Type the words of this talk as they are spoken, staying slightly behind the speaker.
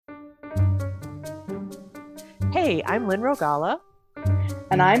Hey, I'm Lynn Rogala.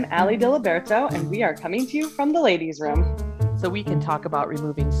 And I'm Allie Diliberto, and we are coming to you from the ladies' room. So we can talk about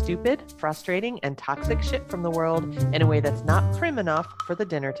removing stupid, frustrating, and toxic shit from the world in a way that's not prim enough for the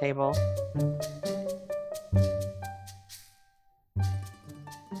dinner table.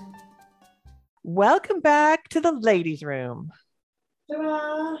 Welcome back to the ladies' room.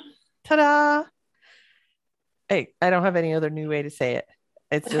 Ta-da! Ta-da! Hey, I don't have any other new way to say it.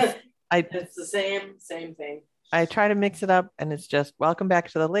 It's just it's the same thing. I try to mix it up, and it's just welcome back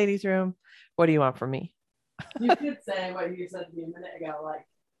to the ladies' room. What do you want from me? You could say what you said to me a minute ago, like,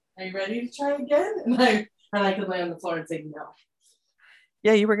 "Are you ready to try again?" And I could lay on the floor and say no.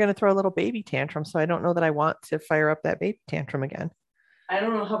 Yeah, you were going to throw a little baby tantrum, so I don't know that I want to fire up that baby tantrum again. I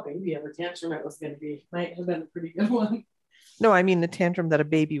don't know how baby of a tantrum it was going to be. Might have been a pretty good one. No, I mean the tantrum that a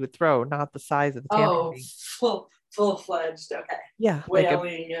baby would throw, not the size of the tantrum. Oh, full-fledged. Okay. Yeah,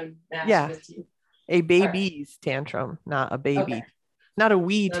 wailing and gnashing a baby's tantrum, not a baby, okay. Not a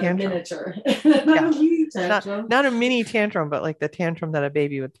wee not tantrum. A miniature. Not a wee tantrum. Not a mini tantrum, but like the tantrum that a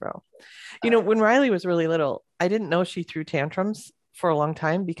baby would throw. You know, when Riley was really little, I didn't know she threw tantrums for a long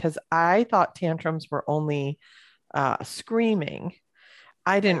time because I thought tantrums were only screaming.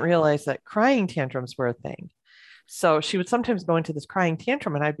 I didn't realize that crying tantrums were a thing. So she would sometimes go into this crying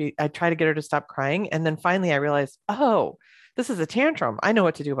tantrum and I'd try to get her to stop crying. And then finally I realized, oh, this is a tantrum. I know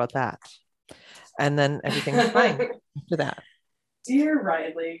what to do about that. And then everything was fine after that. Dear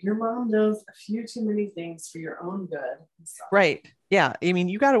Riley, your mom knows a few too many things for your own good. Right. Yeah. I mean,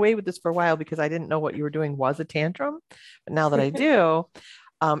 you got away with this for a while because I didn't know what you were doing was a tantrum. But now that I do,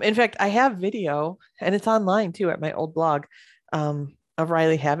 in fact, I have video and it's online too at my old blog of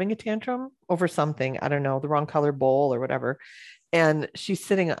Riley having a tantrum over something. I don't know, the wrong color bowl or whatever. And she's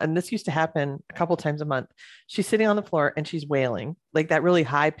sitting, and this used to happen a couple times a month. She's sitting on the floor and she's wailing like that really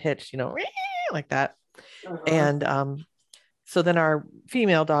high pitched, like that. Uh-huh. And so then our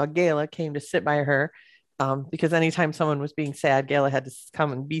female dog, Gayla, came to sit by her because anytime someone was being sad, Gayla had to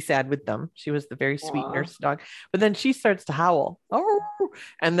come and be sad with them. She was the very sweet nurse dog. But then she starts to howl. Oh,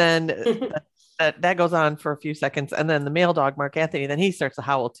 and then that goes on for a few seconds. And then the male dog, Mark Anthony, then he starts to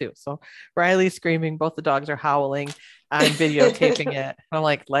howl too. So Riley's screaming. Both the dogs are howling. I'm videotaping it. I'm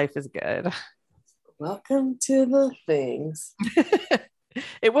like, life is good. Welcome to the things.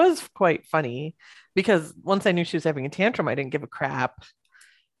 It was quite funny because once I knew she was having a tantrum, I didn't give a crap.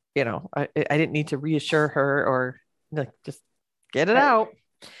 I didn't need to reassure her or like just get it out.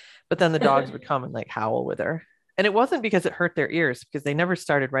 But then the dogs would come and like howl with her. And it wasn't because it hurt their ears because they never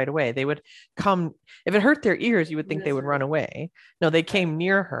started right away. They would come, if it hurt their ears, you would think they would run away. No, they came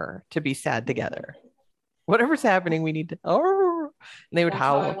near her to be sad together. Whatever's happening, we need to, and they would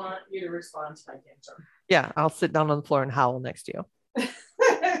howl. I want you to respond to my tantrum. Yeah, I'll sit down on the floor and howl next to you.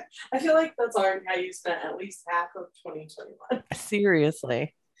 I feel like that's already how you spent at least half of 2021.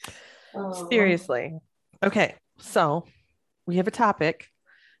 Seriously. Seriously. Okay, so we have a topic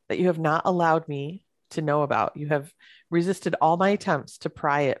that you have not allowed me to know about. You have resisted all my attempts to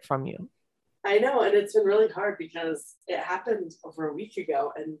pry it from you. I know, and it's been really hard because it happened over a week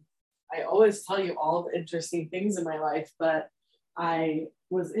ago, and I always tell you all the interesting things in my life, but I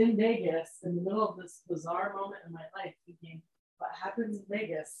was in Vegas in the middle of this bizarre moment in my life thinking, what happens in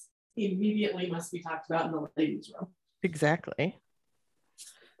Vegas immediately must be talked about in the ladies' room. Exactly.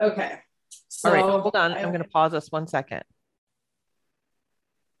 Okay. So, all right, hold on. I'm going to pause us 1 second.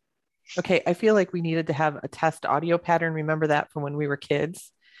 Okay, I feel like we needed to have a test audio pattern. Remember that from when we were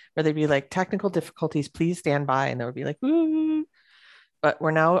kids, where they'd be like, technical difficulties, please stand by. And there would be like, ooh. But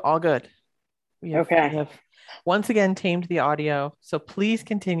we're now all good. We have once again tamed the audio. So please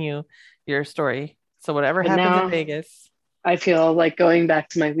continue your story. So whatever happens in Vegas. I feel like going back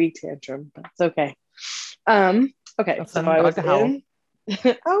to my wee tantrum, but it's okay. Okay, so I was in.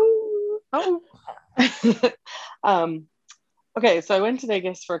 Okay, so I went to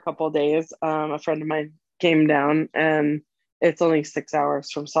Vegas for a couple of days. A friend of mine came down, and it's only 6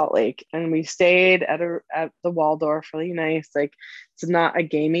 hours from Salt Lake, and we stayed at the Waldorf, really nice. Like, it's not a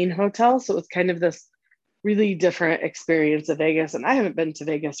gaming hotel, so it was kind of this really different experience of Vegas. And I haven't been to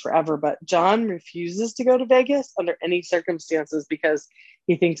Vegas forever, but John refuses to go to Vegas under any circumstances because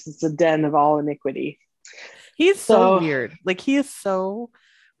he thinks it's a den of all iniquity. He's so weird. Like, he is so,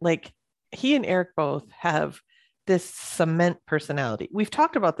 like, he and Eric both have this cement personality. We've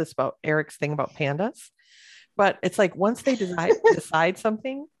talked about this about Eric's thing about pandas, but it's like once they decide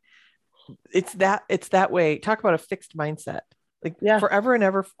something, it's that way. Talk about a fixed mindset, like forever and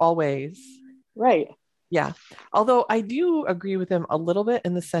ever, always. Right. Yeah. Although I do agree with him a little bit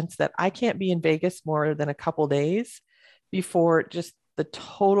in the sense that I can't be in Vegas more than a couple days before just the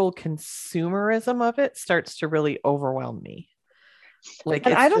total consumerism of it starts to really overwhelm me. Like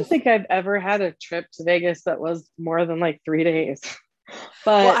And it's I don't just, think I've ever had a trip to Vegas that was more than like 3 days.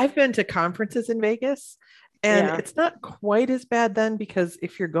 well, But I've been to conferences in Vegas and yeah, it's not quite as bad then because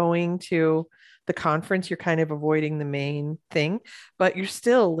if you're going to the conference, you're kind of avoiding the main thing, but you're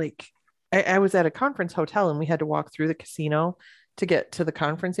still like, I was at a conference hotel and we had to walk through the casino to get to the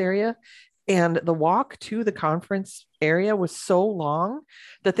conference area. And the walk to the conference area was so long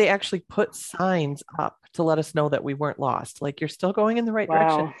that they actually put signs up to let us know that we weren't lost. Like you're still going in the right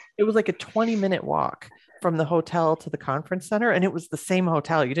direction. wow. It was like a 20-minute walk from the hotel to the conference center, and it was the same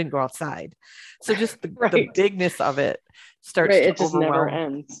hotel. You didn't go outside. So just the Right. bigness of it starts Right. to It just never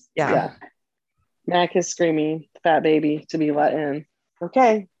overwhelm. ends. Yeah. Yeah. Mac is screaming, fat baby, to be let in.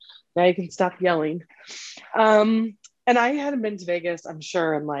 Okay. Now you can stop yelling. And I hadn't been to Vegas, I'm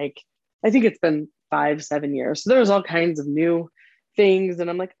sure, in like, I think it's been 5, 7 years. So there was all kinds of new things. And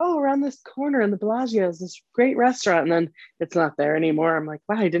I'm like, oh, around this corner in the Bellagio is this great restaurant. And then it's not there anymore. I'm like,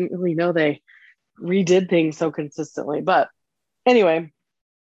 wow, I didn't really know they redid things so consistently. But anyway,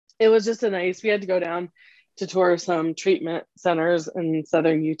 it was just we had to go down to tour some treatment centers in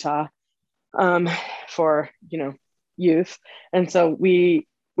southern Utah, um, for, youth. And so we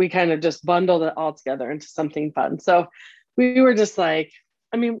kind of just bundled it all together into something fun. So we were just like,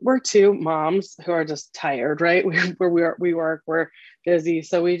 I mean, we're two moms who are just tired, right? We work, we're busy.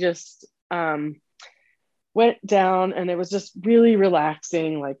 So we just went down and it was just really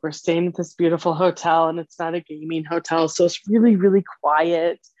relaxing. Like we're staying at this beautiful hotel and it's not a gaming hotel. So it's really, really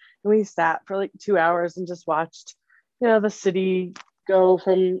quiet. And we sat for like 2 hours and just watched, the city go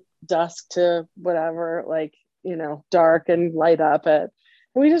from dusk to whatever, like, dark and light up it.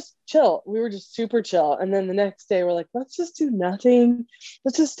 And we just chill. We were just super chill. And then the next day we're like, let's just do nothing.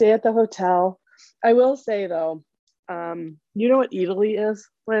 Let's just stay at the hotel. I will say though, you know what Italy is,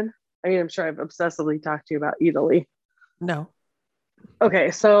 Lynn? I mean, I'm sure I've obsessively talked to you about Italy. No.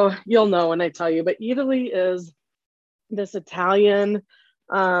 Okay, so you'll know when I tell you, but Italy is this Italian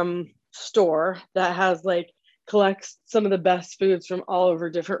store that has like collects some of the best foods from all over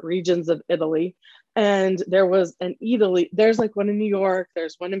different regions of Italy. And there was an Italy, there's like one in New York,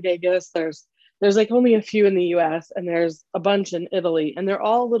 there's one in Vegas, there's like only a few in the US, and there's a bunch in Italy, and they're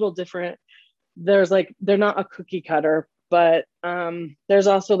all a little different. There's like they're not a cookie cutter, but there's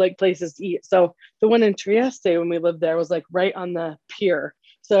also like places to eat. So the one in Trieste when we lived there was like right on the pier.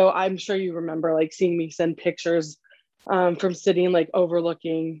 So I'm sure you remember like seeing me send pictures from sitting like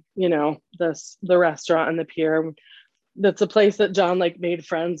overlooking, the restaurant and the pier. That's a place that John like made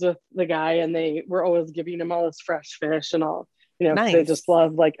friends with the guy, and they were always giving him all this fresh fish and all, because they Nice. just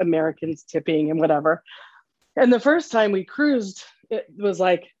love like Americans tipping and whatever. And the first time we cruised, it was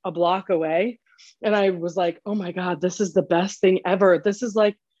like a block away. And I was like, oh my God, this is the best thing ever. This is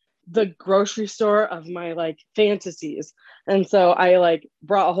like the grocery store of my like fantasies. And so I like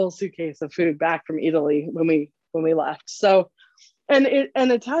brought a whole suitcase of food back from Italy when we left. So and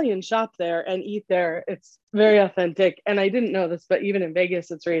an Italian shop there and eat there. It's very authentic. And I didn't know this, but even in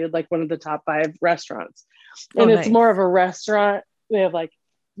Vegas, it's rated like one of the top 5 restaurants. Oh, And it's nice. more of a restaurant. They have like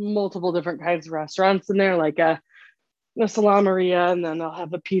multiple different kinds of restaurants in there, like a salameria, and then they'll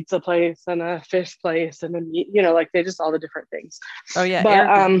have a pizza place and a fish place and a meat, like they just all the different things. Oh yeah,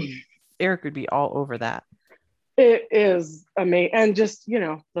 But Eric would be all over that. it is amazing, and just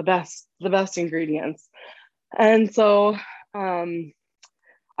the best ingredients. And so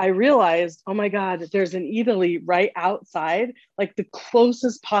I realized, oh my God, there's an Italy right outside. Like the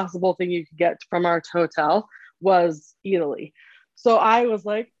closest possible thing you could get from our hotel was Italy. So I was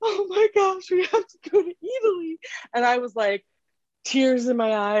like, oh my gosh, we have to go to Italy. And I was like, tears in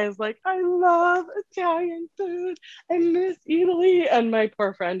my eyes, like, I love Italian food. I miss Italy. And my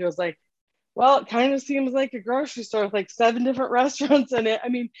poor friend was like, well, it kind of seems like a grocery store with like 7 different restaurants in it. I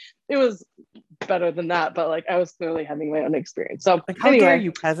mean, it was better than that, but like I was clearly having my own experience. So Like, how dare anyway,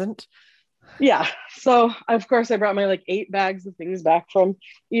 you, peasant? yeah. So of course I brought my like 8 bags of things back from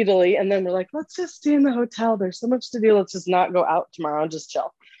Italy, and then we're like, let's just stay in the hotel. There's so much to do. Let's just not go out tomorrow and just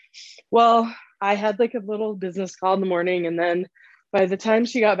chill. Well, I had like a little business call in the morning, and then by the time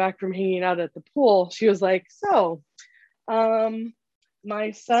she got back from hanging out at the pool, she was like, so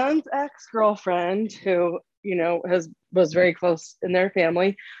my son's ex-girlfriend, who was very close in their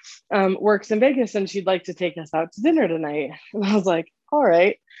family, works in Vegas, and she'd like to take us out to dinner tonight. And I was like, all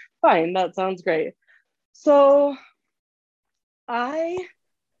right, fine, that sounds great. So I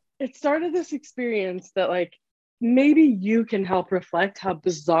it started this experience that like maybe you can help reflect how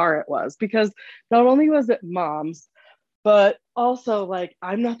bizarre it was, because not only was it mom's, but also like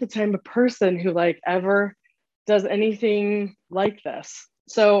I'm not the type of person who like ever does anything like this.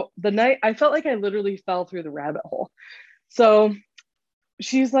 So the night I felt like I literally fell through the rabbit hole. So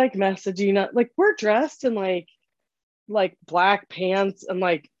she's like messaging, like we're dressed in like black pants and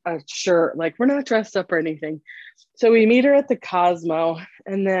like a shirt. Like we're not dressed up or anything. So we meet her at the Cosmo,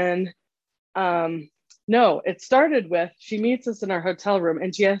 and then no, it started with she meets us in our hotel room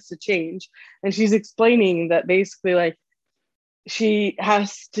and she has to change. And she's explaining that basically like she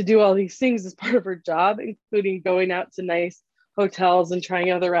has to do all these things as part of her job, including going out to nice hotels and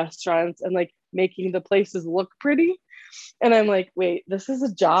trying other restaurants and like making the places look pretty. And I'm like, wait, this is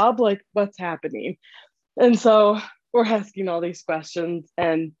a job? Like, what's happening? And so we're asking all these questions.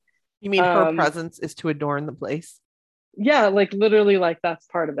 And You mean her presence is to adorn the place? yeah, like literally, like that's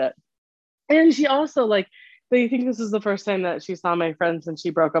part of it. And she also, like, they think this is the first time that she saw my friend since she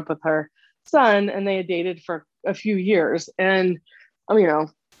broke up with her son, and they had dated for a few years. And, you know,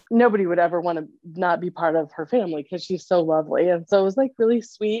 nobody would ever want to not be part of her family because she's so lovely. And so it was like really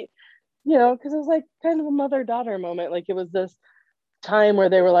sweet, you know, because it was like kind of a mother-daughter moment. Like it was this time where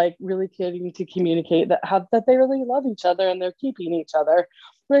they were like really getting to communicate that they really love each other and they're keeping each other,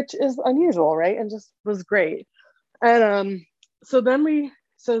 which is unusual, right? And just was great. And so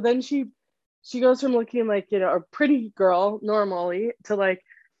then she goes from looking like, you know, a pretty girl normally to like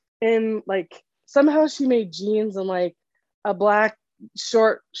in like somehow she made jeans and like a black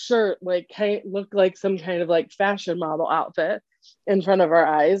short shirt like kind looked like some kind of like fashion model outfit in front of our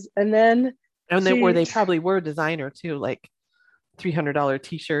eyes. And then they probably were designer too, like $300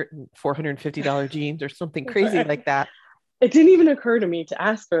 t-shirt and $450 jeans or something crazy like that. It didn't even occur to me to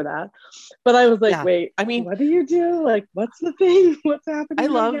ask her that, but I was like, yeah. wait, I mean, what do you do? Like, what's the thing? What's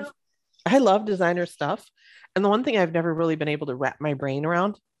happening? I love designer stuff. And the one thing I've never really been able to wrap my brain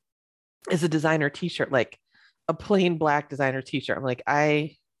around is a designer t-shirt, like a plain black designer t-shirt. I'm like,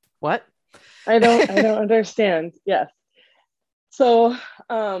 what? I don't understand. Yes. So,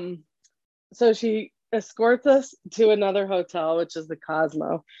 so she escorts us to another hotel, which is the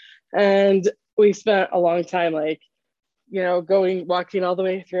Cosmo. And we spent a long time, like, you know, walking all the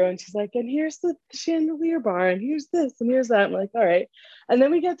way through. And she's like, and here's the chandelier bar, and here's this, and here's that. I'm like, all right. And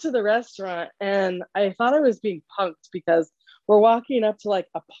then we get to the restaurant, and I thought I was being punked because we're walking up to like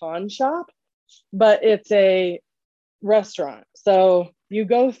a pawn shop, but it's a restaurant. So you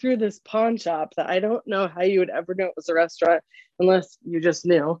go through this pawn shop that I don't know how you would ever know it was a restaurant unless you just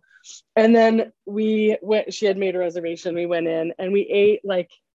knew. And then she had made a reservation. We went in and we ate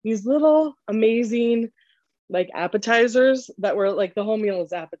like these little amazing like appetizers that were like the whole meal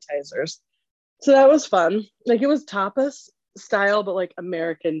is appetizers. So that was fun. Like it was tapas style, but like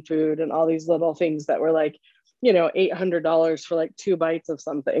American food and all these little things that were like, you know, $800 for like 2 bites of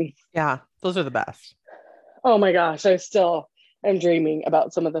something. Yeah, those are the best. Oh my gosh, I still am dreaming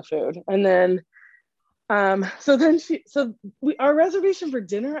about some of the food. And then our reservation for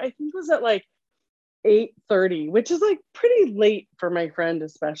dinner I think was at like 8:30, which is like pretty late for my friend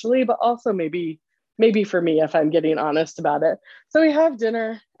especially, but also maybe for me if I'm getting honest about it. So we have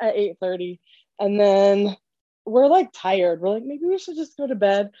dinner at 8:30 and then we're like tired. We're like, maybe we should just go to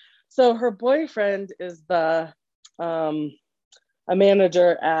bed. So her boyfriend is a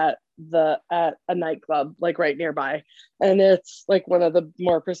manager at a nightclub like right nearby, and it's like one of the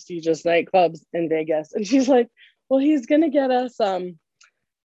more prestigious nightclubs in Vegas. And she's like, well, he's gonna get us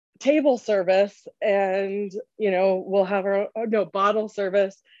table service, and you know, we'll have our bottle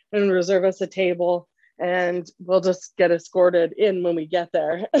service and reserve us a table, and we'll just get escorted in when we get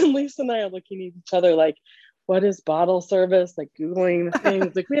there. And Lisa and I are looking at each other like, what is bottle service? Like Googling the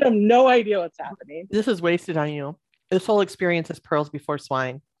things. Like we have no idea what's happening. This is wasted on you. This whole experience is pearls before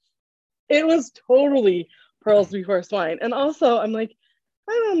swine. It was totally pearls before swine. And also I'm like,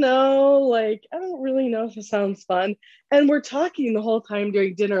 I don't know, like I don't really know if it sounds fun. And we're talking the whole time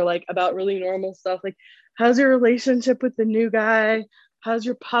during dinner like about really normal stuff, like how's your relationship with the new guy, how's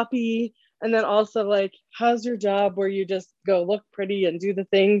your puppy, and then also like how's your job where you just go look pretty and do the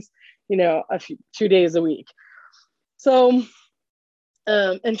things, you know, 2 days a week. So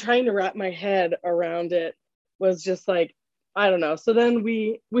and trying to wrap my head around it was just like, I don't know. So then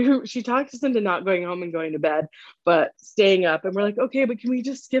she talked us into not going home and going to bed, but staying up. And we're like, okay, but can we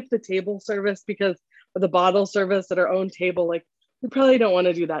just skip the table service because of the bottle service at our own table? Like, we probably don't want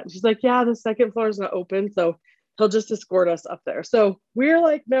to do that. And she's like, yeah, the second floor is not open, so he'll just escort us up there. So we're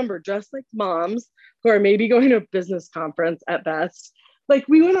like, remember, dressed like moms who are maybe going to a business conference at best. Like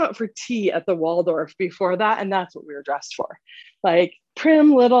we went out for tea at the Waldorf before that, and that's what we were dressed for. Like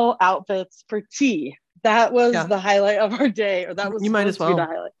prim little outfits for tea. That was the highlight of our day, or that was you might as well the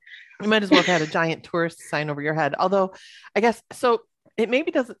highlight. You might as well have had a giant tourist sign over your head. Although I guess so it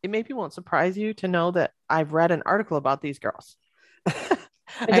maybe won't surprise you to know that I've read an article about these girls.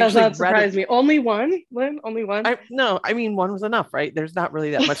 It I does actually not read it. surprise me. Only one, Lynn? Only one? I no, I mean one was enough, right? There's not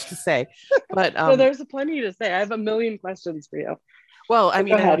really that much to say. But No, there's plenty to say. I have a million questions for you. well, I But go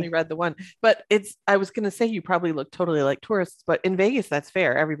mean, I ahead. only read the one, but I was going to say you probably look totally like tourists, but in Vegas, that's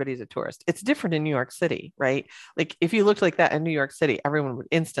fair. Everybody's a tourist. It's different in New York City, right? Like if you looked like that in New York City, everyone would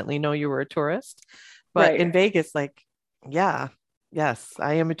instantly know you were a tourist. But Right. in Vegas, like, yeah, yes,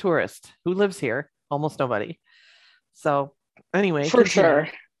 I am a tourist. Who lives here? Almost nobody. So anyway, For continue. sure.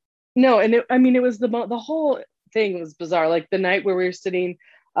 No, and I mean, it was the whole thing was bizarre. Like the night where we were sitting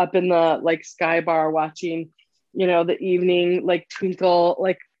up in the like sky bar watching, the evening like twinkle,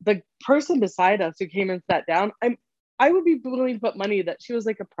 like the person beside us who came and sat down, I would be willing to put money that she was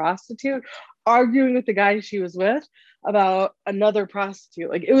like a prostitute arguing with the guy she was with about another prostitute.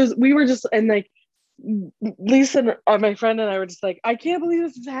 Like it was, we were just, and like Lisa, my friend and I were just like, I can't believe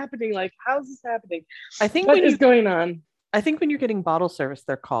this is happening. Like, how's this happening? I think What when is you going on? I think when you're getting bottle service,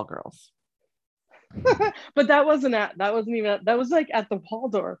 they're call girls. But that wasn't even that was like at the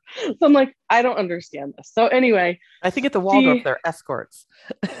Waldorf. So I'm like, I don't understand this. So anyway, I think at the Waldorf, she they're escorts.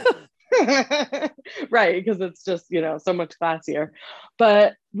 right, because it's just, so much classier.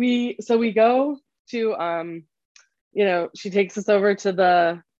 But we go to she takes us over to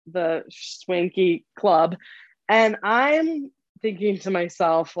the swanky club, and I'm thinking to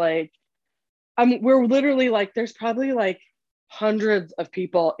myself, like, we're literally like, there's probably like hundreds of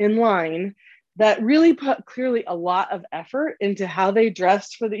people in line that really put clearly a lot of effort into how they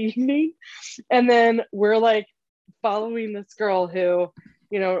dressed for the evening. And then we're like following this girl who,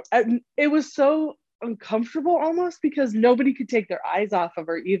 it was so uncomfortable almost because nobody could take their eyes off of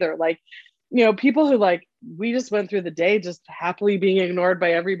her either. Like, people who like, we just went through the day just happily being ignored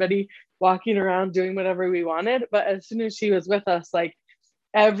by everybody, walking around doing whatever we wanted. But as soon as she was with us, like,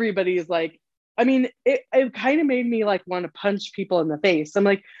 everybody's like, I mean, it kind of made me like want to punch people in the face. I'm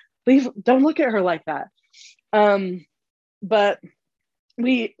like, leave, don't look at her like that. Um, but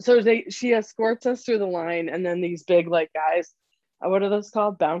she escorts us through the line, and then these big like guys, what are those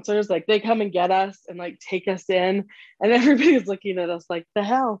called? Bouncers, like they come and get us and like take us in, and everybody's looking at us like the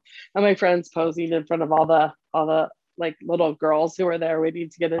hell. And my friend's posing in front of all the like little girls who are there waiting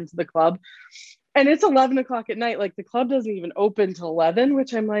to get into the club. And it's 11 o'clock at night. Like the club doesn't even open till 11,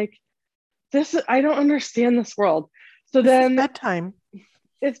 which I'm like, I don't understand this world. So This is then bedtime.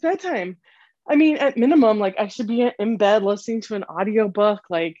 it's bedtime. I mean, at minimum, like I should be in bed listening to an audiobook,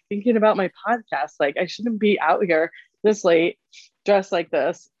 like thinking about my podcast. Like I shouldn't be out here this late dressed like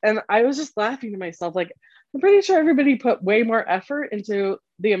this. And I was just laughing to myself, like, I'm pretty sure everybody put way more effort into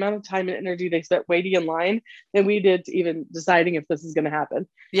the amount of time and energy they spent waiting in line than we did to even deciding if this is going to happen.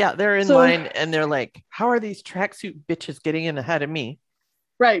 Yeah, they're in So, line and they're like, how are these tracksuit bitches getting in ahead of me?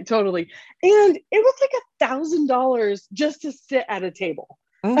 right, totally. And it was like $1,000 just to sit at a table.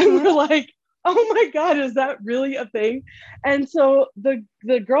 And Mm-hmm. we're like, oh my God, is that really a thing? And so the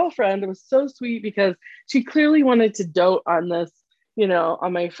girlfriend was so sweet because she clearly wanted to dote on this,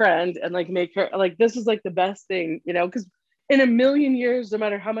 on my friend and like make her like this is like the best thing, because in a million years, no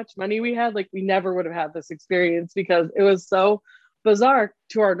matter how much money we had, like we never would have had this experience because it was so bizarre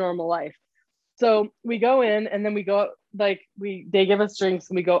to our normal life. So we go in and then we go like they give us drinks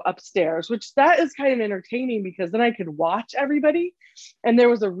and we go upstairs, which that is kind of entertaining because then I could watch everybody. And there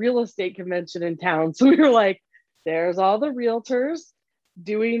was a real estate convention in town. So we were like, there's all the realtors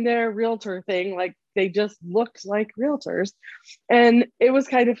doing their realtor thing. Like they just looked like realtors. And it was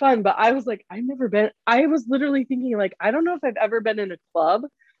kind of fun. But I was like, I was literally thinking, like, I don't know if I've ever been in a club,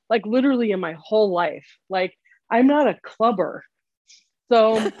 like literally in my whole life. Like I'm not a clubber.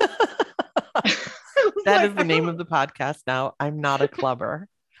 So That like, is the I name don't. of the podcast now. I'm not a clubber.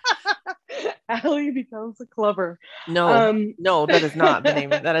 Allie becomes a clubber. No, Um, no, that is not the name.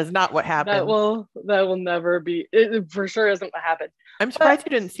 That is not what that happened. will never be. It for sure isn't what happened. I'm But surprised you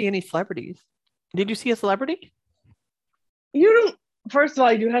didn't see any celebrities. Did you see a celebrity? you don't. First of all,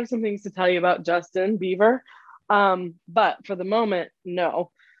 I do have some things to tell you about Justin Bieber. But for the moment,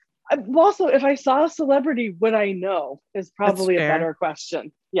 no. Also, if I saw a celebrity, would I know? Is That's probably a fair. better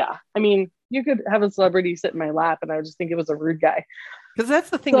question. Yeah, I mean, you could have a celebrity sit in my lap, and I would just think it was a rude guy. Because that's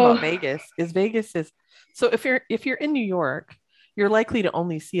the thing So about Vegas is so if you're in New York, you're likely to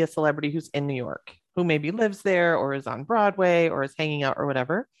only see a celebrity who's in New York, who maybe lives there or is on Broadway or is hanging out or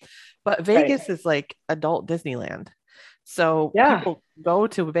whatever. But right, Vegas is like adult Disneyland. So yeah, people go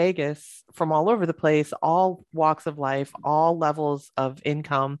to Vegas from all over the place, all walks of life, all levels of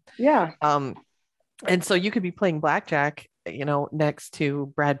income. yeah. Um, and so you could be playing blackjack, next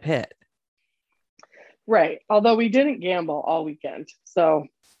to Brad Pitt. Right. Although we didn't gamble all weekend. So,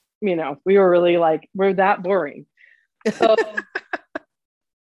 we were really like, we're that boring. So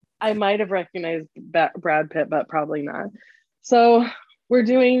I might have recognized Brad Pitt, but probably not. So we're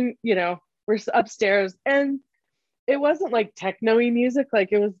doing, we're upstairs, and it wasn't like techno-y music.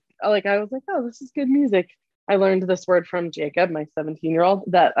 Like it was like, I was like, oh, this is good music. I learned this word from Jacob, my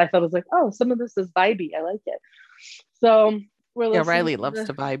 17-year-old, that I thought was like, oh, some of this is vibey. I like it. So we're Yeah, listening Riley to loves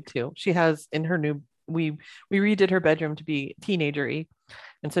to vibe too. She has in her new we redid her bedroom to be teenagery.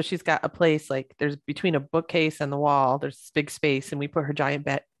 And so she's got a place like there's between a bookcase and the wall, there's this big space, and we put her giant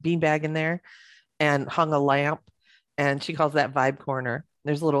bean bag in there and hung a lamp. And she calls that vibe corner.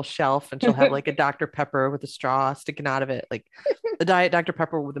 There's a little shelf, and she'll have like a Dr. Pepper with a straw sticking out of it, like a diet Dr.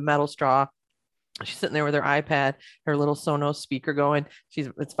 Pepper with a metal straw. She's sitting there with her iPad, her little Sonos speaker going.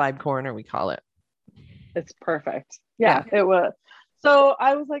 It's vibe corner, we call it. It's perfect. Yeah, it was. So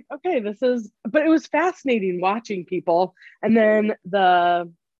I was like, okay, but it was fascinating watching people. And then the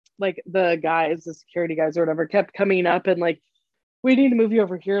guys, the security guys or whatever, kept coming up and like, we need to move you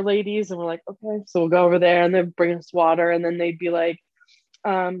over here, ladies. And we're like, okay, so we'll go over there, and they'd bring us water. And then they'd be like,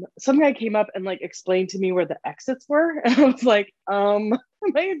 some guy came up and like explained to me where the exits were. And I was like, am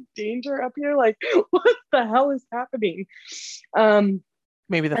I in danger up here? Like, what the hell is happening?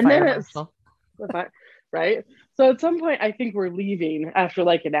 Maybe the fire marshal. Right. So at some point, I think we're leaving after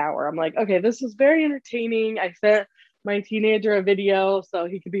like an hour. I'm like, okay, this was very entertaining. I sent my teenager a video so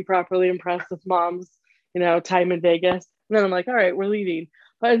he could be properly impressed with mom's, time in Vegas. And then I'm like, all right, we're leaving.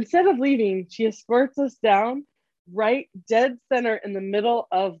 But instead of leaving, she escorts us down right dead center in the middle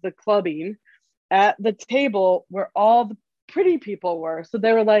of the clubbing at the table where all the pretty people were. So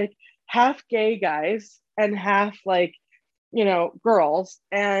they were like half gay guys and half like, girls.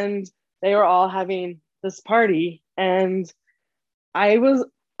 And they were all having this party, and I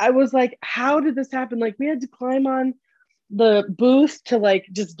was like, how did this happen? Like, we had to climb on the booth to like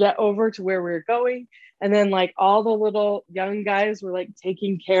just get over to where we were going, and then like all the little young guys were like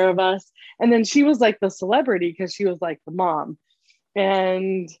taking care of us, and then she was like the celebrity because she was like the mom,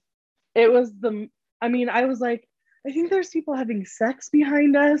 and it was I was like, I think there's people having sex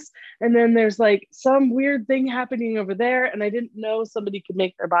behind us. And then there's like some weird thing happening over there. And I didn't know somebody could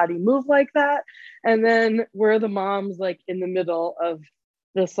make their body move like that. And then we're the moms like in the middle of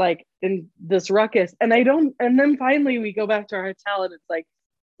this, like in this ruckus. And then finally we go back to our hotel and it's like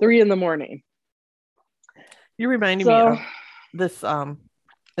 3 a.m. You reminded me of this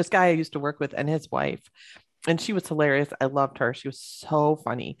guy I used to work with and his wife. And she was hilarious. I loved her. She was so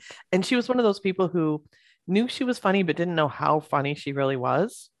funny. And she was one of those people who knew she was funny, but didn't know how funny she really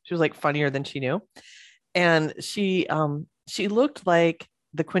was. She was like funnier than she knew. And she looked like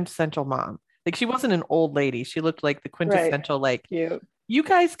the quintessential mom. Like she wasn't an old lady. She looked like the quintessential, like, cute. You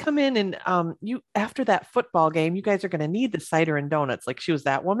guys come in and you after that football game, you guys are going to need the cider and donuts. Like she was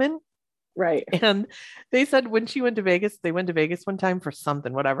that woman. Right. And they said when she went to Vegas, they went to Vegas one time for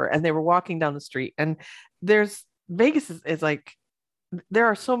something, whatever. And they were walking down the street, and Vegas is like, there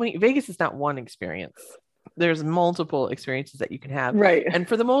are so many, Vegas is not one experience. There's multiple experiences that you can have. Right. And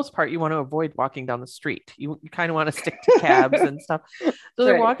for the most part, you want to avoid walking down the street. You kind of want to stick to cabs and stuff. So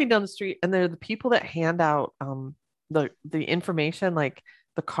they're walking down the street, and they're the people that hand out the information, like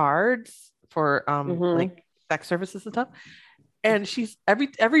the cards for like sex services and stuff. And she's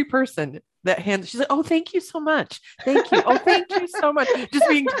every person that hands, she's like, oh, thank you so much. Thank you. Oh, thank you so much. Just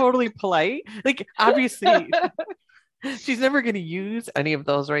being totally polite. Like obviously she's never going to use any of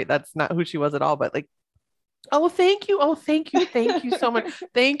those, right? That's not who she was at all. But like, oh, thank you. Oh, thank you. Thank you so much.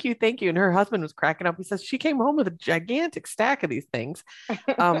 Thank you. Thank you. And her husband was cracking up. He says she came home with a gigantic stack of these things.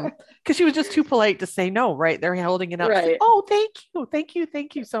 Because she was just too polite to say no, right? They're holding it up. Right. Like, oh, thank you. Thank you.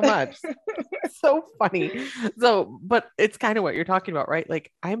 Thank you so much. So funny. So, but it's kind of what you're talking about, right?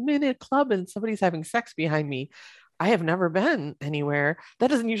 Like I'm in a club and somebody's having sex behind me. I have never been anywhere. That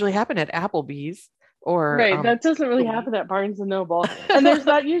doesn't usually happen at Applebee's. Or right, that doesn't really happen at Barnes and Noble. And there's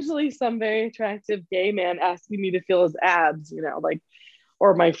not usually some very attractive gay man asking me to feel his abs, like,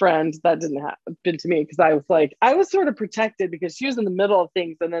 or my friend. That didn't happen to me because I was sort of protected because she was in the middle of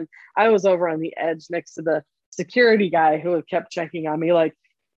things, and then I was over on the edge next to the security guy who kept checking on me, like,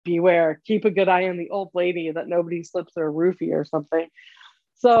 beware, keep a good eye on the old lady that nobody slips her roofie or something.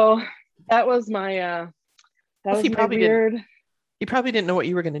 So that was my he probably didn't know what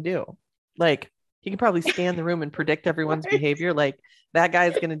you were going to do. Like, he could probably scan the room and predict everyone's behavior. Like that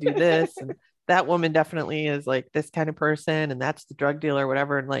guy's going to do this, and that woman definitely is like this kind of person, and that's the drug dealer or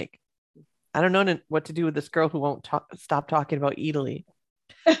whatever. And like, I don't know what to do with this girl who won't stop talking about Italy.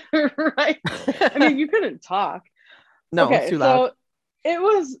 Right. I mean, you couldn't talk. No, okay, it's too loud. So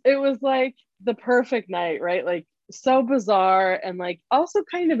it was like the perfect night, right? Like so bizarre and like also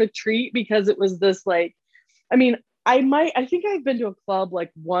kind of a treat because it was this like, I mean, I think I've been to a club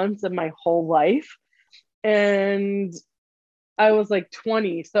like once in my whole life, and I was like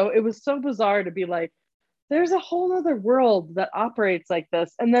 20. So it was so bizarre to be like, there's a whole other world that operates like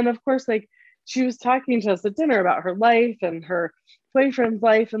this. And then, of course, like she was talking to us at dinner about her life and her boyfriend's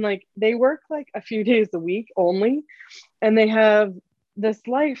life. And like they work like a few days a week only. And they have this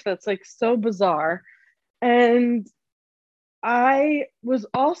life that's like so bizarre. And I was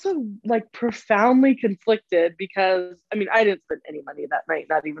also like profoundly conflicted because I mean, I didn't spend any money that night,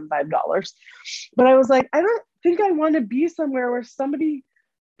 not even $5. But I was like, I don't think I want to be somewhere where somebody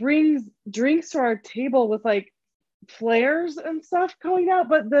brings drinks to our table with like flares and stuff going out,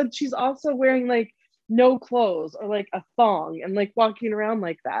 but then she's also wearing like no clothes or like a thong and like walking around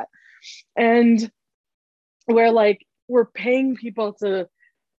like that. And where like we're paying people to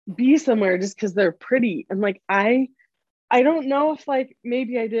be somewhere just because they're pretty. And like I don't know if like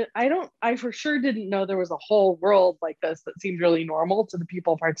maybe I for sure didn't know there was a whole world like this that seemed really normal to the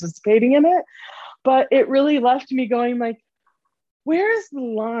people participating in it. But it really left me going like, where's the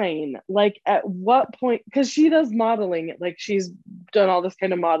line? Like at what point? Because she does modeling, like she's done all this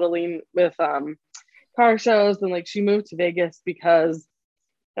kind of modeling with car shows, and like she moved to Vegas because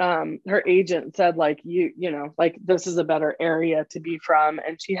her agent said like you know like this is a better area to be from,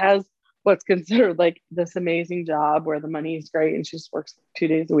 and she has what's considered like this amazing job where the money is great and she just works 2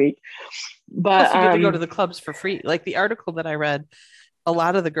 days a week. But Plus, you get to go to the clubs for free. Like the article that I read, a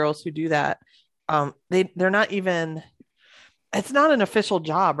lot of the girls who do that, they're not even. It's not an official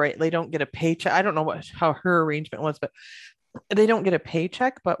job, right? They don't get a paycheck. I don't know how her arrangement was, but they don't get a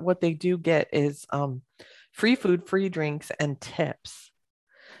paycheck. But what they do get is free food, free drinks, and tips.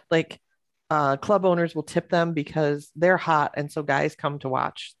 Like club owners will tip them because they're hot, and so guys come to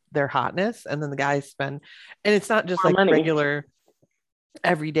watch their hotness, and then the guys spend. And it's not just more like money. regular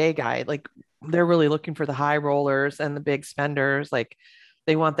everyday guy. Like they're really looking for the high rollers and the big spenders. Like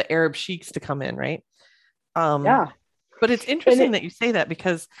they want the Arab sheiks to come in, right? Yeah. But it's interesting that you say that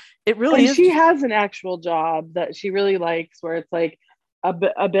because it really and is. she has an actual job that she really likes where it's like a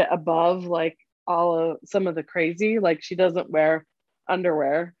bit above like all of some of the crazy. Like she doesn't wear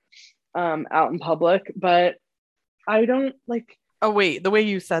underwear out in public, but I don't like. Oh, wait, the way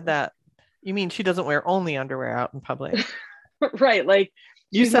you said that, you mean she doesn't wear only underwear out in public? Right, like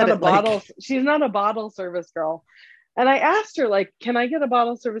You said it like, she's not a bottle service girl. And I asked her, like, can I get a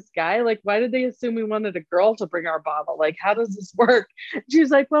bottle service guy? Like, why did they assume we wanted a girl to bring our bottle? Like, how does this work? She's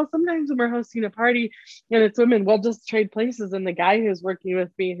like, well, sometimes when we're hosting a party and it's women, we'll just trade places. And the guy who's working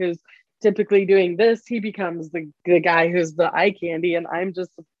with me, who's typically doing this, he becomes the guy who's the eye candy, and I'm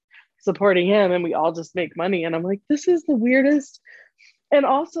just supporting him, and we all just make money. And I'm like, this is the weirdest. And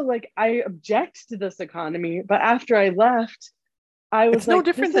also, like, I object to this economy, but after I left, I was it's no like,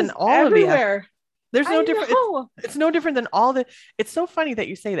 different this than is all of the everywhere. there's no I different know. it's no different than all the it's so funny that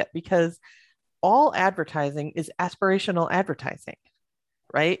you say that because all advertising is aspirational advertising,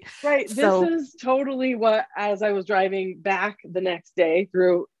 right? Right. This So is totally what, as I was driving back the next day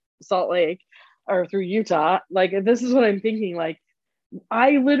through Salt Lake or through Utah, like, this is what I'm thinking. Like,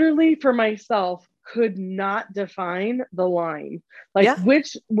 I literally for myself could not define the line. Like, yeah,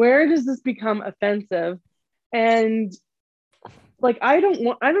 where does this become offensive? And like, I don't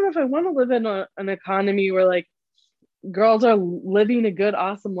know if I want to live in an economy where like girls are living a good,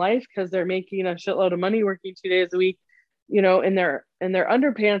 awesome life because they're making a shitload of money working 2 days a week, you know, in their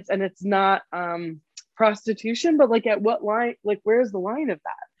underpants, and it's not prostitution. But like, at what line? Like, where's the line of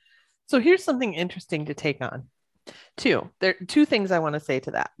that? so here's something interesting to take on. There are two things I want to say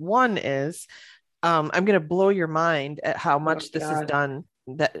to that. One is I'm going to blow your mind at how Oh much this is God. done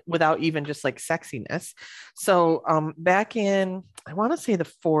that without even just like sexiness. So back in, I want to say the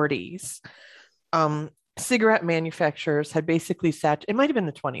 40s, cigarette manufacturers had basically it might have been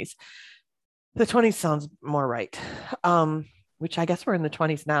the 20s. The 20s sounds more right. Which I guess we're in the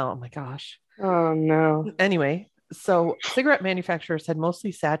 20s now. Oh my gosh. Oh no. Anyway, so cigarette manufacturers had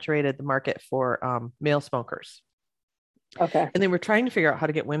mostly saturated the market for male smokers, Okay. and they were trying to figure out how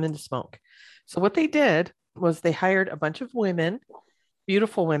to get women to smoke. So what they did was they hired a bunch of women,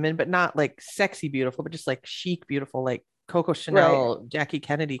 beautiful women, but not like sexy beautiful, but just like chic beautiful, like Coco Right. Chanel, Jackie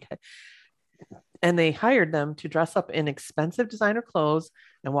Kennedy. And they hired them to dress up in expensive designer clothes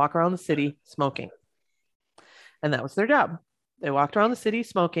and walk around the city smoking. And that was their job. They walked around the city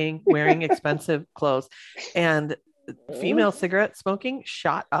smoking, wearing expensive clothes. And female cigarette smoking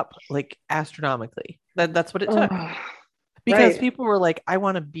shot up like astronomically. That's what it took. Oh, Because right. people were like, I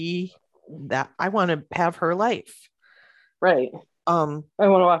want to be that. I want to have her life. Right. I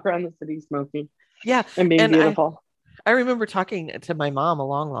want to walk around the city smoking Yeah. and being And beautiful. I remember talking to my mom a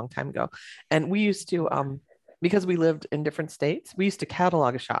long, long time ago, and we used to, because we lived in different states, we used to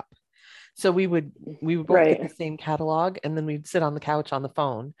catalog a shop. So we would both get the Right. same catalog, and then we'd sit on the couch on the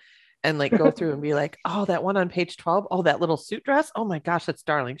phone and like go through and be like, oh, that one on page 12, oh, that little suit dress. Oh my gosh, that's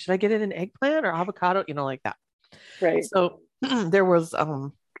darling. Should I get it in eggplant or avocado? Like that. Right. So there was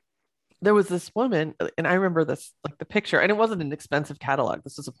this woman, and I remember this like the picture, and it wasn't an expensive catalog.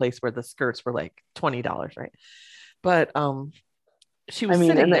 This was a place where the skirts were like $20, right? But she I was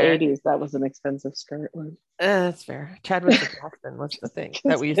mean, in sitting the there. 80s, that was an expensive skirt one. That's fair. Chadwick's of Boston was the thing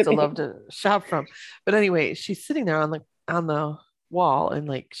that Just we used to love kidding. to shop from. But anyway, she's sitting there on the wall, and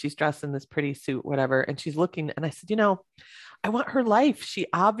like she's dressed in this pretty suit, whatever, and she's looking. And I said, I want her life. She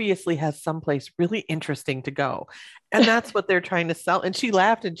obviously has someplace really interesting to go. And that's what they're trying to sell. And she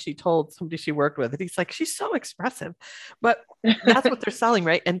laughed and she told somebody she worked with, and he's like, she's so expressive. But that's what they're selling,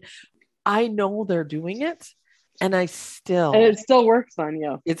 right? And I know they're doing it. And And it still works on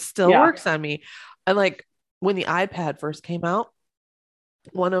you. it still Yeah. works on me. And like when the iPad first came out,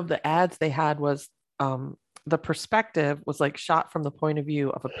 one of the ads they had was the perspective was like shot from the point of view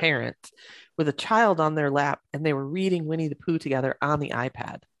of a parent with a child on their lap, and they were reading Winnie the Pooh together on the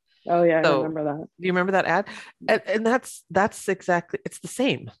iPad. Oh yeah, I So remember that. do you remember that ad? And that's exactly, it's the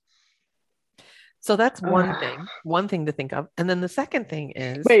same. So that's one thing to think of. And then the second thing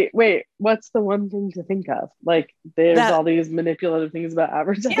is Wait. What's the one thing to think of? Like, there's that, all these manipulative things about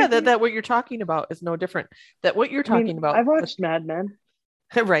advertising. yeah, that what you're talking about is no different. That what you're I mean, talking about, I've watched Mad Men.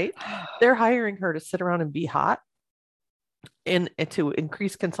 right? They're hiring her to sit around and be hot and to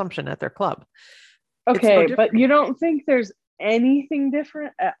increase consumption at their club. It's no Okay, different. but you don't think there's anything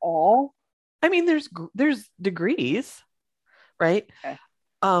different at all? I mean, there's degrees, right?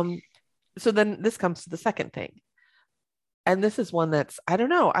 Okay. So then this comes to the second thing. And this is one that's, I don't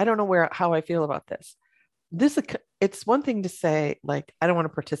know. I don't know how I feel about this. It's one thing to say, like, I don't want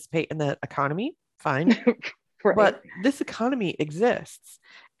to participate in the economy. Fine. Right. But this economy exists.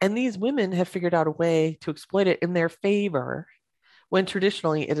 And these women have figured out a way to exploit it in their favor when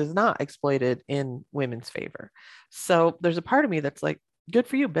traditionally it is not exploited in women's favor. So there's a part of me that's like, good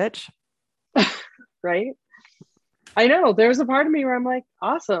for you, bitch. Right? I know there's a part of me where I'm like,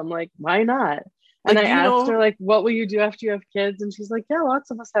 awesome, like, why not? And Like, I asked her, like, what will you do after you have kids? And she's like, yeah,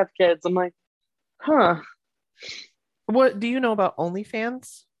 lots of us have kids. I'm like, huh. What do you know about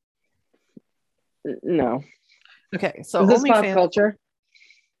OnlyFans? No. Okay, so Is this pop OnlyFans, culture?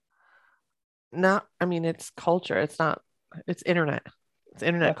 I mean, it's culture. It's not, it's internet. It's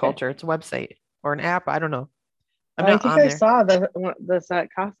internet Okay. culture. It's a website or an app. I don't know. I'm I not think on I there. saw this at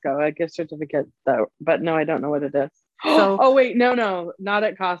Costco, a gift certificate, though, but no, I don't know what it is. So Oh wait, no, not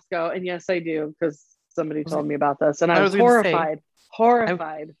at Costco. And yes, I do, because somebody told me about this, and I was was going to say,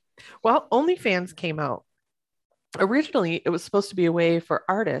 horrified. well, OnlyFans came out. Originally, it was supposed to be a way for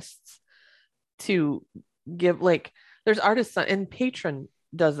artists to give, like, there's artists and Patreon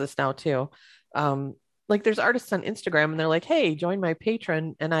does this now too. Like there's artists on Instagram and they're like, hey, join my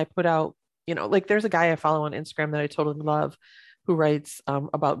Patreon. And I put out, like there's a guy I follow on Instagram that I totally love who writes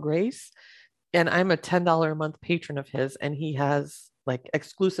about grace. And I'm a $10 a month patron of his, and he has like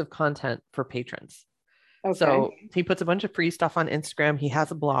exclusive content for patrons. Okay. So he puts a bunch of free stuff on Instagram. He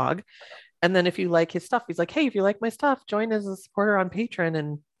has a blog. And then if you like his stuff, he's like, hey, if you like my stuff, join as a supporter on Patreon.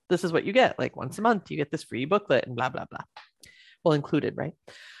 And this is what you get. Like once a month, you get this free booklet and blah, blah, blah. Well, included, right?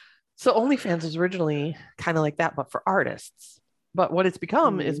 So OnlyFans was originally kind of like that, but for artists. But what it's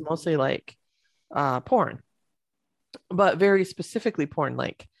become is mostly like porn, but very specifically porn.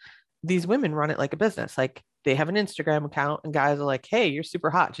 Like these women run it like a business. Like they have an Instagram account and guys are like, hey, you're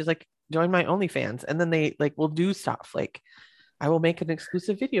super hot. She's like, join my OnlyFans. And then they like will do stuff like, I will make an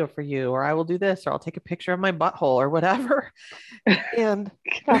exclusive video for you, or I will do this, or I'll take a picture of my butthole or whatever. And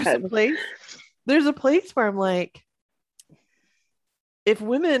there's a place where I'm like, if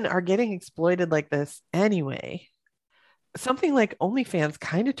women are getting exploited like this anyway, something like OnlyFans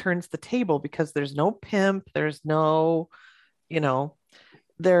kind of turns the table because there's no pimp, there's no,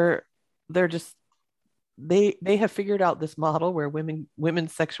 they're just they have figured out this model where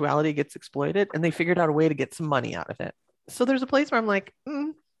women's sexuality gets exploited, and they figured out a way to get some money out of it. So there's a place where I'm like,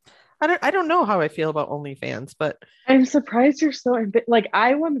 I don't know how I feel about OnlyFans, but I'm surprised you're so like,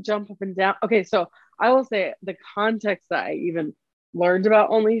 I want to jump up and down. Okay, so I will say the context that I even learned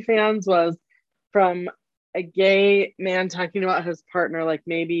about OnlyFans was from a gay man talking about his partner, like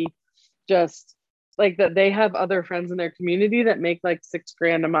maybe just like that they have other friends in their community that make like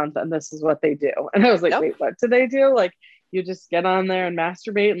 $6,000 a month, and this is what they do. And I was like, wait, what do they do? Like, you just get on there and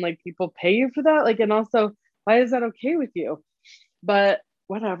masturbate, and like people pay you for that? Like, and also, why is that okay with you? but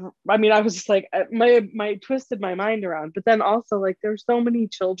whatever. I mean, I was just like, my twisted my mind around. But then also, like, there's so many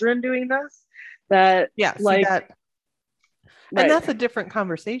children doing this that, Yeah, see like, that. And right, that's a different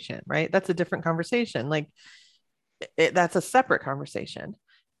conversation, right? That's a different conversation. Like that's a separate conversation.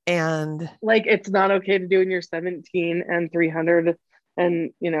 And like it's not okay to do in your 17 and 300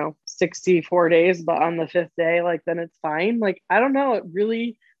 and 64 days, but on the fifth day, like then it's fine. Like, I don't know.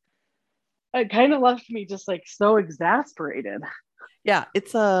 It kind of left me just like so exasperated. yeah,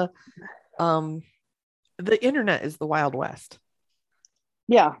 it's um the internet is the Wild West.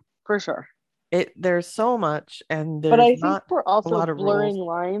 Yeah, for sure. There's so much and But there's I think not we're a also lot of rules. blurring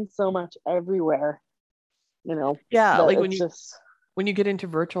lines so much everywhere, Yeah, that like it's just when you get into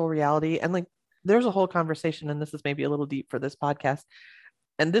virtual reality and like there's a whole conversation, and this is maybe a little deep for this podcast,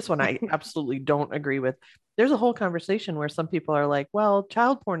 and this one I absolutely don't agree with. There's a whole conversation where some people are like, well,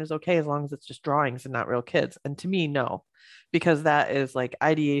 child porn is okay as long as it's just drawings and not real kids. And to me, no, because that is like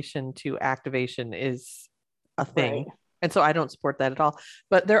ideation to activation is a right. thing. And so I don't support that at all.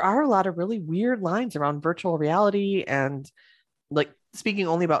 But there are a lot of really weird lines around virtual reality and like speaking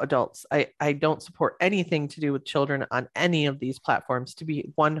only about adults. I don't support anything to do with children on any of these platforms, to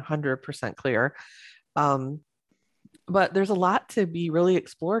be 100% clear. Um, but there's a lot to be really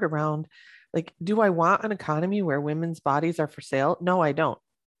explored around, like, do I want an economy where women's bodies are for sale? No, I don't.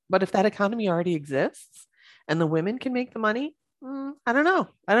 But if that economy already exists and the women can make the money, I don't know.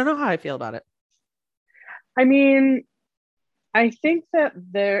 I don't know how I feel about it. I mean, I think that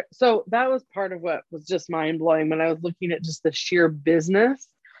so that was part of what was just mind blowing when I was looking at just the sheer business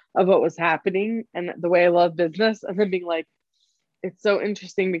of what was happening and the way I love business, and then being like, it's so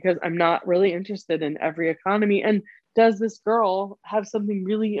interesting because I'm not really interested in every economy. And does this girl have something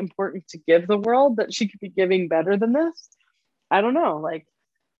really important to give the world that she could be giving better than this? I don't know. Like,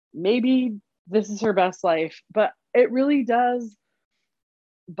 maybe this is her best life, but it really does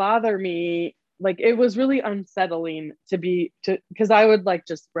bother me. Like, it was really unsettling to because I would like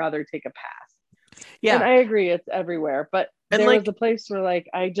just rather take a pass. And Yeah. I agree it's everywhere, but And there was a like, place where like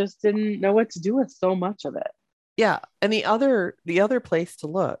I just didn't know what to do with so much of it. yeah. And the other place to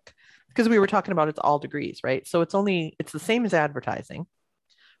look, because we were talking about it's all degrees, right? So it's the same as advertising,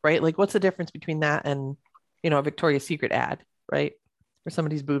 right? Like what's the difference between that and, a Victoria's Secret ad, right? Where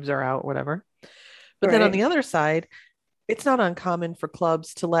somebody's boobs are out, whatever. But then on Right. the other side, it's not uncommon for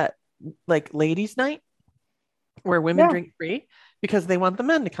clubs to let like ladies' night where women Yeah. drink free because they want the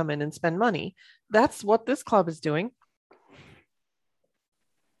men to come in and spend money. That's what this club is doing.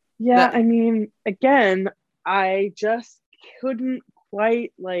 Yeah, That I mean, again, I just couldn't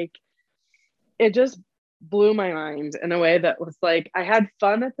quite like it just blew my mind in a way that was like I had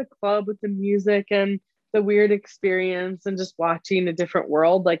fun at the club with the music and the weird experience and just watching a different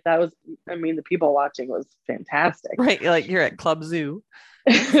world. Like, that was, I mean, the people watching was fantastic. right, like you're at Club Zoo.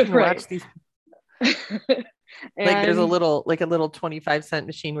 Let's sit and Right. watch these. Like there's a And little 25-cent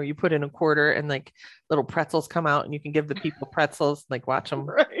machine where you put in a quarter and like little pretzels come out and you can give the people pretzels, like watch them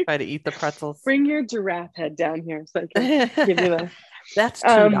right. try to eat the pretzels. Bring your giraffe head down here so I can give you the That's two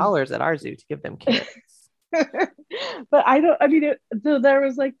um dollars at our zoo to give them kids. but I don't, I mean, so there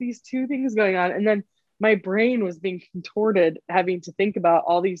was like these two things going on. And then my brain was being contorted, having to think about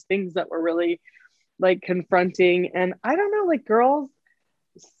all these things that were really like confronting. And I don't know, like girls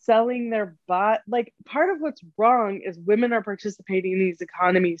selling their bot, like part of what's wrong is women are participating in these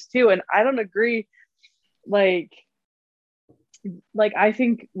economies too. And I don't agree. Like, I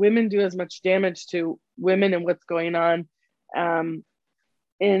think women do as much damage to women and what's going on um,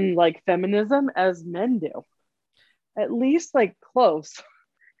 in like feminism as men do, at least like close,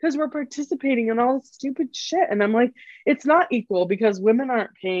 because we're participating in all this stupid shit. And I'm like, it's not equal because women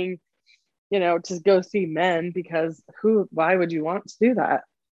aren't paying, to go see men because why would you want to do that?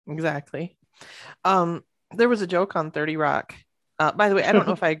 Exactly. Um, there was a joke on 30 Rock. By the way, I don't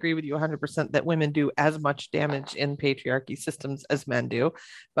know if I agree with you 100% that women do as much damage in patriarchy systems as men do,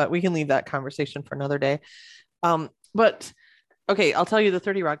 but we can leave that conversation for another day. But okay, I'll tell you the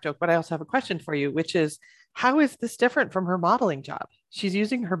 30 Rock joke, but I also have a question for you, which is how is this different from her modeling job? She's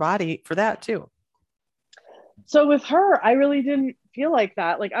using her body for that too. So with her, I really didn't feel like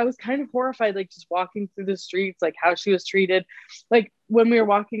that. Like, I was kind of horrified, like just walking through the streets, like how she was treated. Like when we were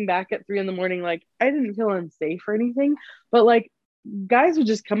walking back at 3 a.m, like I didn't feel unsafe or anything, but like guys would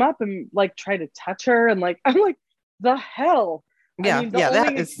just come up and like try to touch her. And like, I'm like, the hell? I Yeah, mean, the yeah, that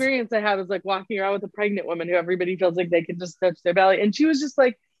only is experience I had was like walking around with a pregnant woman who everybody feels like they can just touch their belly. And she was just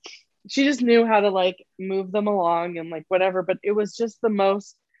like, she just knew how to like move them along and like whatever. But it was just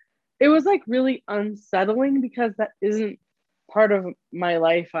it was like really unsettling because that isn't part of my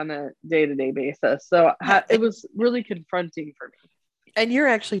life on a day-to-day basis. So yeah, it was really confronting for me. And you're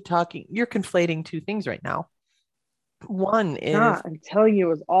actually you're conflating two things right now. One is, Not, I'm telling you, it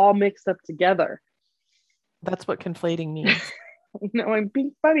was all mixed up together. that's what conflating means. I'm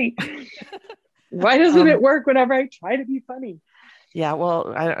being funny. Why doesn't it Um, work whenever I try to be funny? yeah,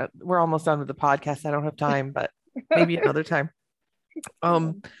 well, we're almost done with the podcast. I don't have time, but maybe another time.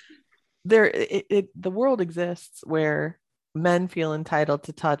 Um, the world exists where men feel entitled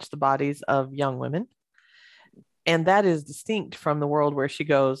to touch the bodies of young women, and that is distinct from the world where she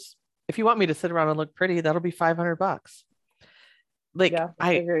goes, if you want me to sit around and look pretty, that'll be $500. Like, Yeah,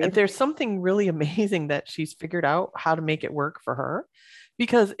 agreed. there's something really amazing that she's figured out how to make it work for her.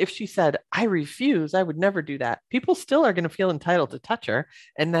 Because if she said, I refuse, I would never do that, people still are going to feel entitled to touch her.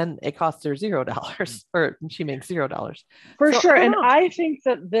 And then it costs her $0 or she makes $0. For So sure. I don't And know. I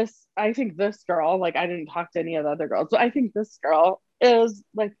think this girl, like I didn't talk to any of the other girls, but I think this girl is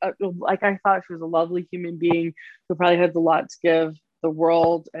like I thought she was a lovely human being who probably has a lot to give the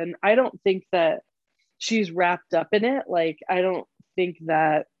world. And I don't think that she's wrapped up in it. Like I don't think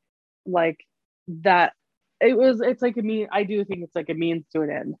that like that it's like I do think it's like a means to an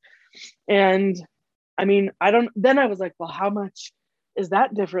end. And I mean, I don't, then I was like, well, how much is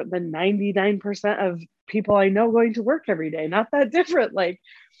that different than 99% of people I know going to work every day? Not that different. Like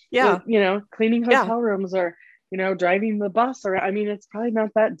with, Yeah. cleaning Yeah. hotel rooms or, driving the bus or, I mean, it's probably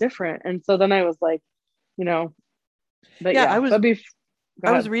not that different. And so then I was like, you know, but Yeah. yeah, go I was ahead. reading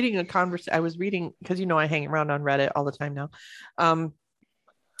I was reading, because I hang around on Reddit all the time now. Um,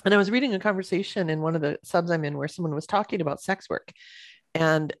 and I was reading a conversation in one of the subs I'm in where someone was talking about sex work.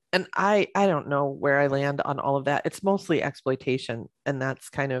 And I don't know where I land on all of that. It's mostly exploitation, and that's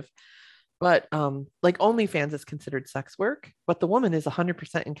kind of, but like OnlyFans is considered sex work, but the woman is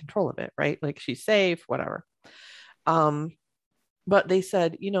 100% in control of it, right? Like she's safe, whatever. Um, but they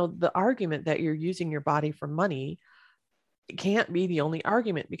said, the argument that you're using your body for money can't be the only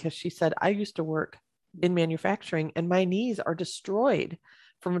argument, because she said, I used to work in manufacturing and my knees are destroyed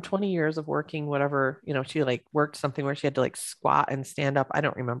from 20 years of working, whatever, she like worked something where she had to like squat and stand up. I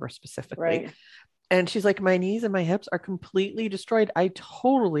don't remember specifically. Right. And she's like, my knees and my hips are completely destroyed. I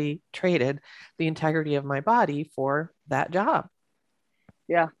totally traded the integrity of my body for that job.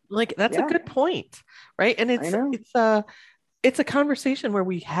 Yeah. Like, that's a Yeah. good point, right? And I know. it's a conversation where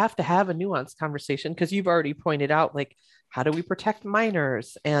we have to have a nuanced conversation, because you've already pointed out, like, how do we protect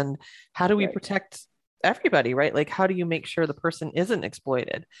minors, and how do we Right. protect everybody, right? Like, how do you make sure the person isn't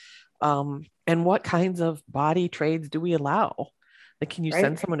exploited? And what kinds of body trades do we allow? Like, can you Right.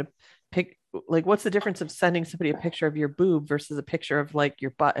 send someone to pick, like, what's the difference of sending somebody a picture of your boob versus a picture of like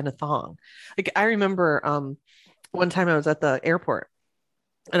your butt and a thong? Like, I remember one time I was at the airport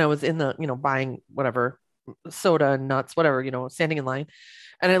and I was in the, buying whatever soda and nuts, whatever, standing in line.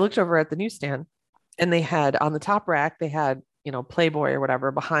 And I looked over at the newsstand, and they had on the top rack, they had, Playboy or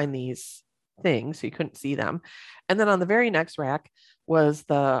whatever behind these things. So you couldn't see them. And then on the very next rack was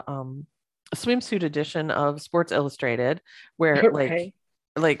the swimsuit edition of Sports Illustrated, where Right.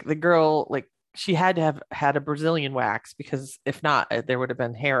 like the girl, like she had to have had a Brazilian wax, because if not, there would have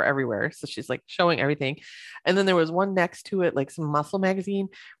been hair everywhere. So she's like showing everything. And then there was one next to it, like some muscle magazine,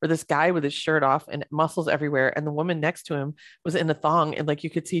 where this guy with his shirt off and muscles everywhere. And the woman next to him was in a thong, and like you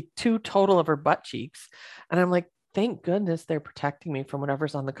could see two total of her butt cheeks. And I'm like, thank goodness they're protecting me from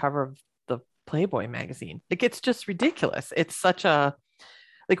whatever's on the cover of the Playboy magazine. Like, it's just ridiculous. It's such a,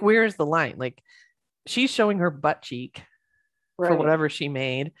 like, where's the line? Like, she's showing her butt cheek for Right. whatever she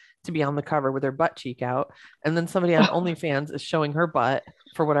made to be on the cover with her butt cheek out. And then somebody on OnlyFans is showing her butt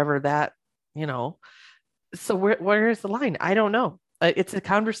for whatever that, you know. So where is the line? I don't know. It's a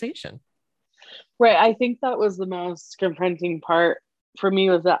conversation. Right. I think that was the most confronting part for me,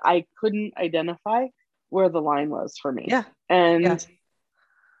 was that I couldn't identify where the line was for me. Yeah. Yeah.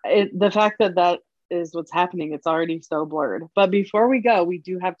 And the fact that that is what's happening, it's already so blurred. But before we go, we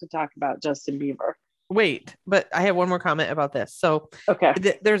do have to talk about Justin Bieber. Wait, but I have one more comment about this. So Okay.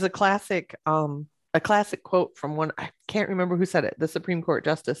 there's a classic quote from one, I can't remember who said it, the Supreme Court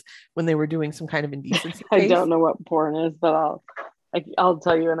justice, when they were doing some kind of indecency I case. don't know what porn is, but I'll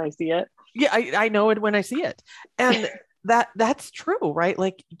tell you when I see it. Yeah, I know it when I see it. And that's true, right?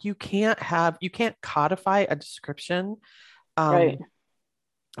 Like, you can't codify a description. Right. Um,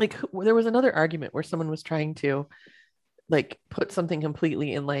 like, there was another argument where someone was trying to like put something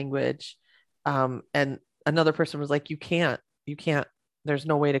completely in language, and another person was like, you can't, there's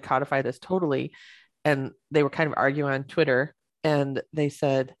no way to codify this totally. And they were kind of arguing on Twitter, and they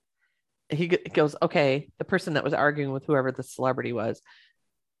said, goes, okay, the person that was arguing with whoever the celebrity was,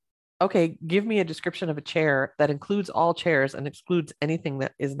 okay, give me a description of a chair that includes all chairs and excludes anything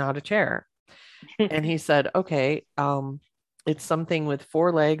that is not a chair. And he said, okay, It's something with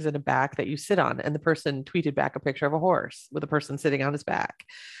four legs and a back that you sit on. And the person tweeted back a picture of a horse with a person sitting on his back.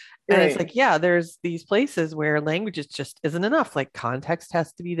 And it's Right. like, yeah, there's these places where language is just isn't enough. Like context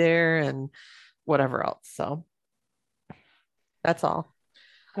has to be there and whatever else. So that's all.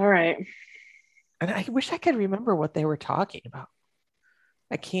 All right. And I wish I could remember what they were talking about.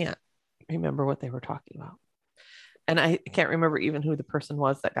 I can't remember what they were talking about. And I can't remember even who the person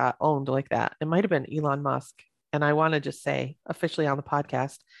was that got owned like that. It might have been Elon Musk. And I want to just say officially on the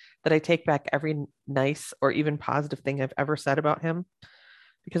podcast that I take back every nice or even positive thing I've ever said about him.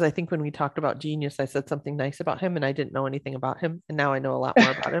 Because I think when we talked about Genius, I said something nice about him and I didn't know anything about him. And now I know a lot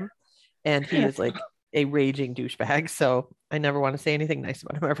more about him. And he is like a raging douchebag. So I never want to say anything nice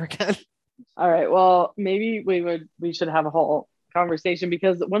about him ever again. All right. Well, maybe we should have a whole conversation,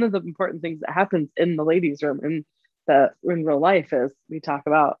 because one of the important things that happens in the ladies' room in real life is we talk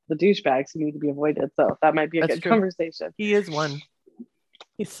about the douchebags who need to be avoided. So that might be a That's good true. conversation. He is one.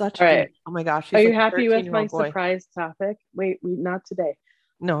 He's such All a right. douche. Oh my gosh. Are He's you like a happy with 13-year-old my boy. surprise topic? Wait, not today.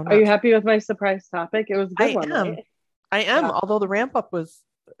 No, Are you not. happy with my surprise topic? It was a good I one, am. right? I am. Yeah. Although the ramp up was,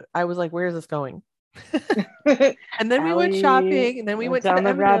 I was like, where is this going? And then we went Allie shopping, and then we went went to down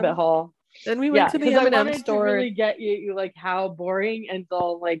the the rabbit M&M. hole. Then we went Yeah, to the because I M&M wanted to store. really get you like how boring and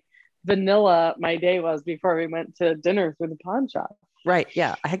dull, like vanilla my day was before we went to dinner through the pawn shop. Right.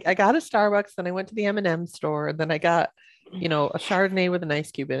 Yeah. I got a Starbucks, then I went to the M&M store, and then I got, a Chardonnay with an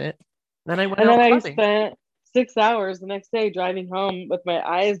ice cube in it. Then I went And then out I clubbing. spent 6 hours the next day driving home with my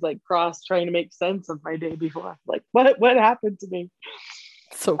eyes like crossed, trying to make sense of my day before. Like, what happened to me?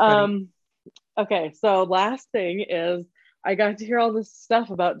 So funny. Um, okay, so last thing is I got to hear all this stuff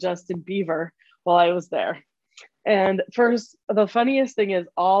about Justin Bieber while I was there. And first, the funniest thing is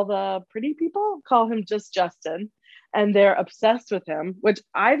all the pretty people call him just Justin, and they're obsessed with him, which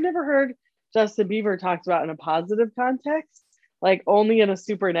I've never heard Justin Bieber talked about in a positive context, like only in a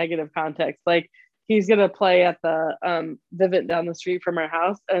super negative context. Like he's gonna play at the Vivint down the street from our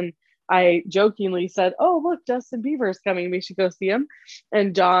house, and I jokingly said, "Oh, look, Justin Bieber's coming. We should go see him."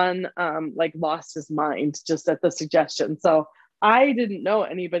 And John like lost his mind just at the suggestion. So I didn't know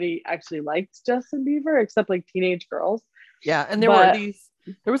anybody actually liked Justin Bieber except like teenage girls. Yeah. And But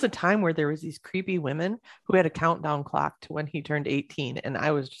there was a time where there was these creepy women who had a countdown clock to when he turned 18. And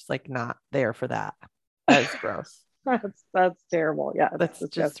I was just like not there for that. That's gross. that's terrible. Yeah, That's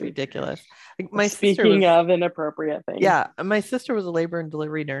it's just disgusting. ridiculous. Like, my sister Speaking was, of inappropriate things. yeah, my sister was a labor and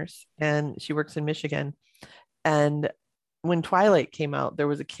delivery nurse and she works in Michigan. And when Twilight came out, there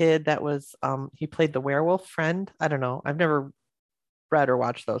was a kid that was, he played the werewolf friend. I don't know. I've never read or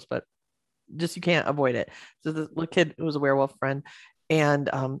watched those, but just you can't avoid it. So the little kid who was a werewolf friend, and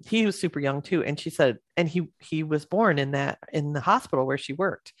he was super young too. And she said, and he was born in the hospital where she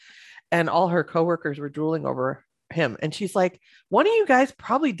worked, and all her coworkers were drooling over him. And she's like, one of you guys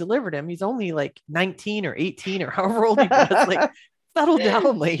probably delivered him. He's only like 19 or 18 or however old he was. Like, settle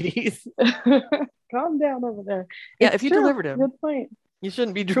down, ladies. Calm down over there. Yeah, It's if you true. delivered him, Good point. you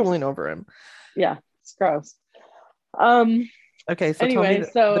shouldn't be drooling over him. Yeah, it's gross. Um. Okay, so tell me Anyway,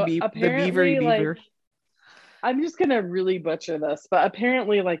 so the beavery apparently, like, beaver. I'm just gonna really butcher this, but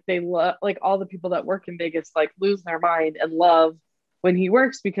apparently, like, they love, like, all the people that work in Vegas, like, lose their mind and love when he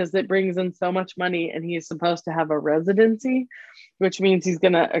works because it brings in so much money, and he's supposed to have a residency, which means he's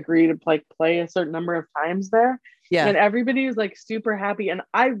gonna agree to like play a certain number of times there, Yeah. and everybody was like super happy. And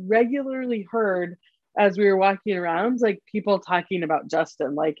I regularly heard as we were walking around, like people talking about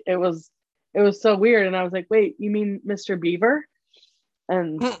Justin, like it was so weird, and I was like, wait, you mean Mr. Beaver?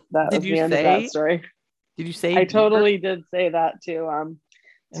 And that Did was you the end of that say? story. Did you say I beaver? totally did say that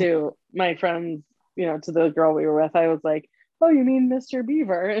to my friends, to the girl we were with. I was like, "Oh, you mean Mr.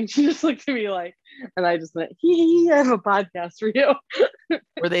 Beaver?" And she just looked at me like, and I just went, "He, I have a podcast for you."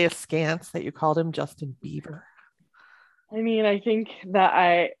 Were they askance that you called him Justin Bieber? I mean, I think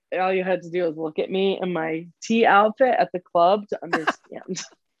that all you had to do was look at me in my tea outfit at the club to understand.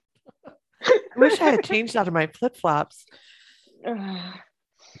 I wish I had changed out of my flip flops. No,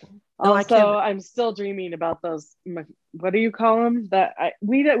 I Also, can't. I'm still dreaming about those. What do you call them?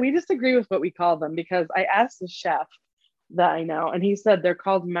 We disagree with what we call them, because I asked the chef that I know, and he said they're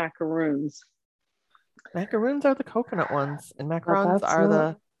called macaroons. Macaroons are the coconut ones, and But macarons that's are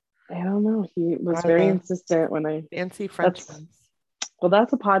not. the I don't know. He was are very the insistent when I. fancy French That's ones. well.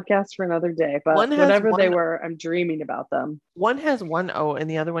 That's a podcast for another day. But One has whatever they one were, I'm dreaming about them. one has one O and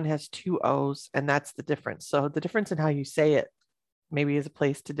the other one has two O's, and that's the difference. So the difference in how you say it maybe is a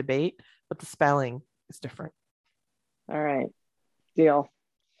place to debate, but the spelling is different. All right, deal.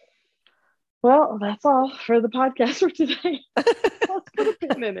 Well, that's all for the podcast for today. Let's put a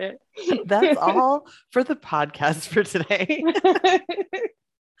pin in it. That's all for the podcast for today.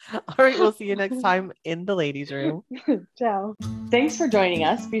 All right, we'll see you next time in the ladies' room. Ciao. Thanks for joining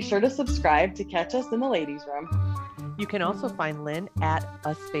us. Be sure to subscribe to catch us in the ladies' room. You can also find Lynn at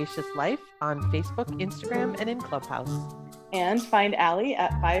A Spacious Life on Facebook, Instagram, and in Clubhouse. And find Allie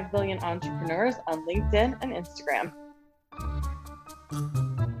at 5 Billion Entrepreneurs on LinkedIn and Instagram.